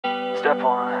Step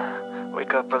 1,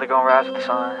 wake up early, gonna rise with the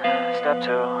sun. Step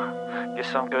 2, get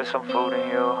some good, some food in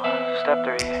you. Step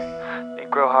 3, think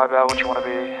real hard about what you wanna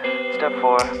be. Step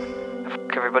 4,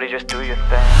 fuck everybody, just do your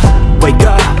thing. Wake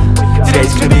up,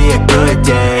 today's gonna be a good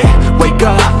day. Wake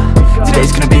up,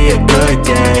 today's gonna be a good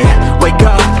day. Wake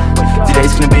up,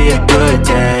 today's gonna be a good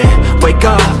day. Wake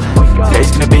up,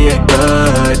 today's gonna be a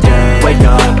good day. Wake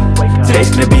up, today's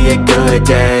gonna be a good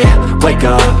day. Wake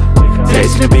up,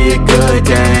 today's gonna be a good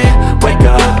day. Wake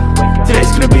up,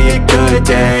 today's gonna be a good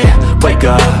day. Wake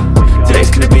up,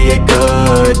 today's gonna be a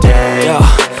good day. Yo,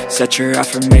 set your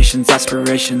affirmations,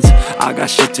 aspirations. I got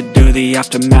shit to do, the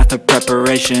aftermath of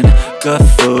preparation. Good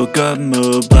food, good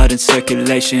mood, blood in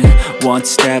circulation. One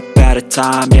step at a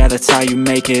time, yeah, that's how you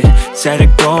make it. Set a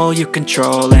goal you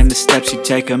control and the steps you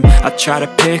take them. I try to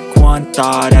pick one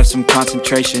thought, have some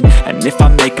concentration. And if I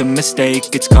make a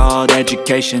mistake, it's called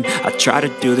education. I try to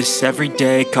do this every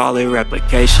day, call it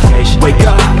replication. Wake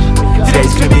up,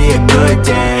 today's gonna be a good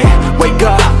day. Wake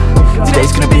up,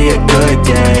 today's gonna be a good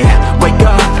day. Wake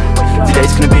up,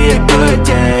 today's gonna be a good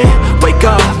day. Wake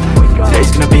up,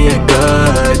 today's gonna be a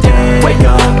good day. Wake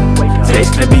up, today's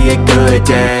gonna be a good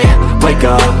day. Wake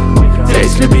up,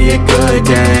 today's gonna be a good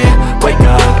day. Wake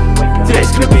up,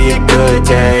 today's gonna be a good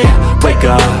day. Wake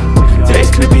up,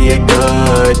 today's gonna be a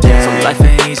good day. So life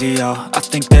ain't easy, yo, I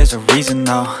think there's a reason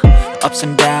though. Ups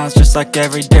and downs, just like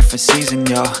every different season,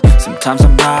 yo. Sometimes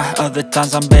I'm high, other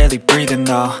times I'm barely breathing,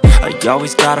 though. I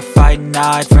always gotta fight and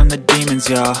hide from the demons,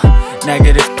 yo.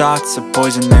 Negative thoughts are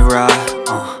poison, they rot.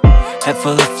 Head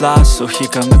full of flies, so here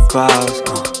come the clouds.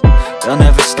 They'll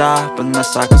never stop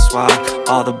unless I can swap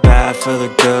all the bad for the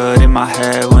good in my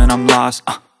head when I'm lost.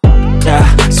 Yeah,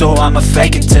 so I'ma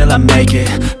fake it till I make it.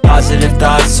 Positive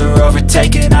thoughts are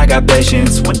overtaken, I got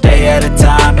patience. One day at a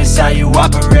time is how you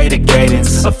operate a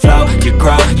cadence. A flow, you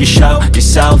grow, you show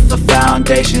yourself a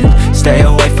foundation. Stay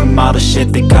away from all the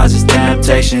shit that causes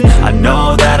temptation. I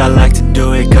know that I like to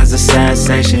do it cause it's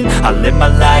sensation. I live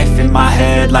my life in my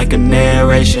head like a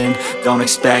narration. Don't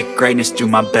expect greatness, do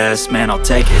my best, man, I'll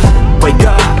take it. Wake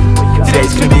up,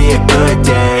 today's gonna be a good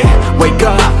day. Wake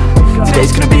up,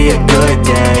 today's gonna be a good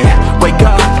day. Wake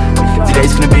up,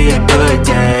 today's gonna be a good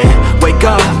day. Wake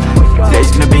up,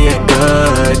 today's gonna be a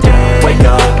good day. Wake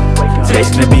up, today's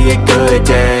gonna be a good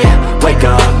day. Wake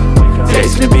up,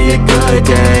 today's gonna be a good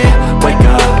day. Wake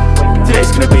up, today's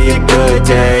gonna be a good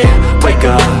day. Wake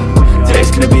up,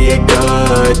 today's gonna be a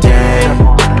good day.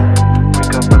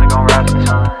 Wake up early, gonna rise with the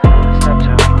sun. Step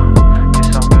 2, get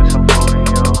some good, some food in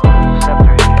you. Step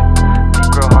 3,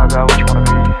 think real hard about what you wanna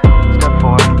be. Step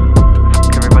 4,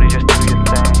 fuck everybody, just do your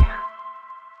thing.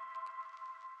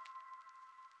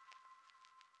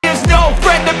 There's no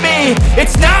friend to me,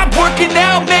 it's not working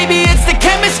out, maybe it's the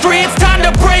chemistry. It's time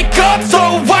to break up so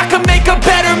I can make a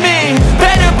better me.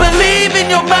 Better believe in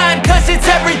your mind cause it's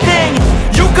everything.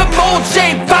 You can mold,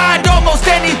 shape, find almost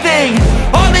anything.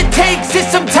 All it takes is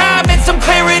some time and some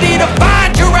clarity to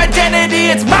find your identity.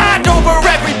 It's mind over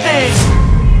everything.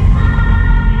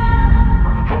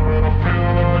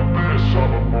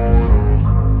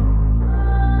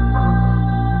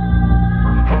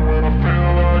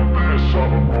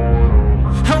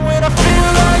 And when I feel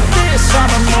like this, I'm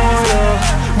immortal.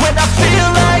 When I feel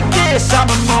like this, I'm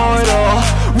immortal.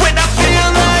 When I feel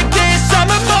like this, I'm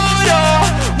immortal.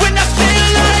 When I feel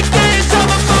like this, I'm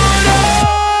immortal.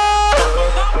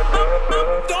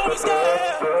 Don't be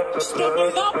scared. Step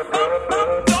it up,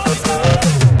 don't be scared.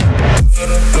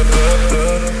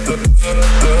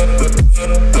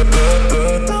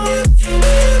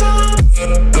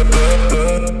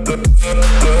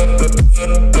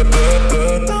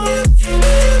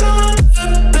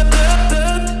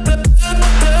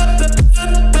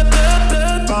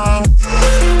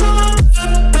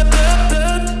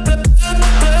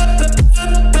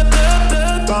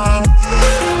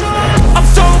 I'm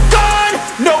so gone,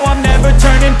 no, I'm never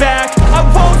turning back. I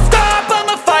won't stop,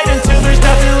 I'ma fight until there's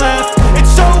nothing left.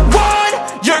 It's so on,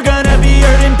 you're gonna be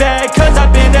hurting bad, cause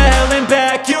I've been to hell and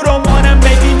back. You don't wanna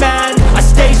make me mad, I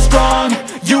stay strong,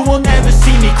 you will never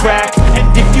see me crack. And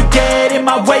if you get in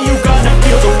my way, you gonna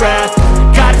feel the wrath.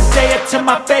 Gotta say it to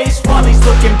my face while he's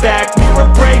looking back. Mirror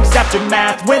breaks after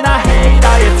math, when I hate,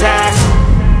 I attack.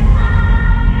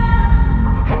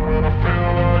 And when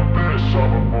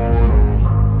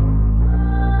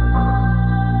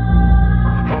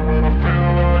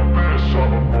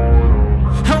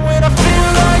I feel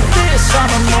like this,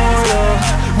 I'm immortal.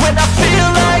 When I feel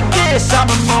like this, I'm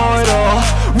immortal.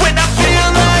 When I feel